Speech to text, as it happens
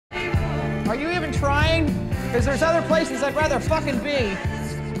Are you even trying? Because there's other places I'd rather fucking be.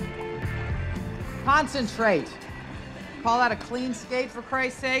 Concentrate. Call that a clean skate, for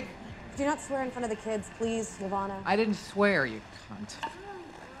Christ's sake? Do not swear in front of the kids, please, Nirvana. I didn't swear, you cunt.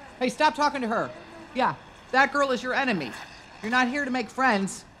 Hey, stop talking to her. Yeah, that girl is your enemy. You're not here to make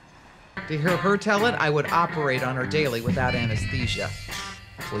friends. To hear her tell it, I would operate on her daily without anesthesia.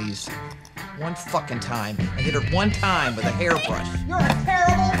 Please. One fucking time. I hit her one time with a hairbrush. You're a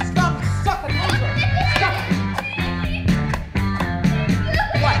terrible, scum-sucking loser! Stop it!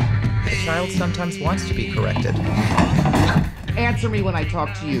 What? The child sometimes wants to be corrected. Answer me when I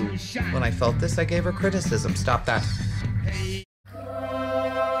talk to you. When I felt this, I gave her criticism. Stop that.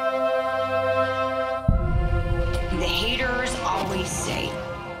 The haters always say,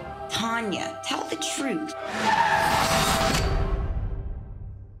 Tanya, tell the truth.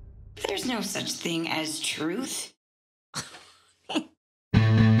 There's no such thing as truth. 2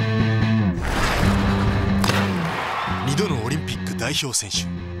度のオリンピック代表選手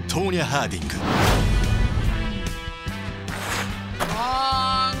トーニャ・ハーディング。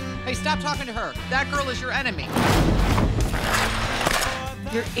 Hey, stop talking to her. That girl is your enemy.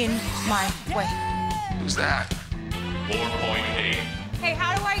 You're in my way. Who's that? 4.8. Hey,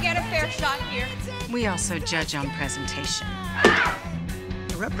 how do I get a fair shot here? We also judge on presentation.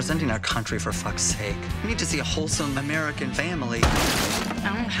 You're representing our country, for fuck's sake. We need to see a wholesome American family.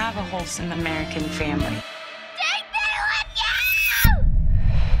 I don't have a wholesome American family. Take me with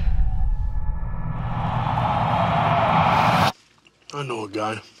you! I know a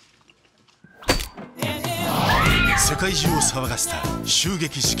guy. 世界中を騒がせた襲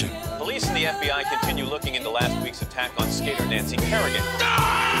撃事件。 Police and the FBI continue looking into last week's attack on skater Nancy Kerrigan.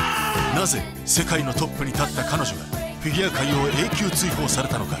 なぜ世界のトップに立った彼女がフィギュア界を永久追放され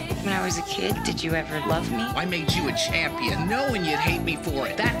たのか。 When I was a kid, did you ever love me? I made you a champion, knowing you'd hate me for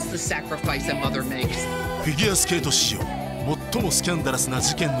it. That's the sacrifice a mother makes. フィギュアスケート史上最もスキャンダラスな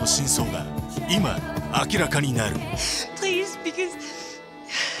事件の真相が今明らかになる。 Please, because...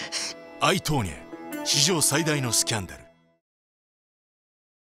 アイ・トーニャ、史上最大のスキャンダル。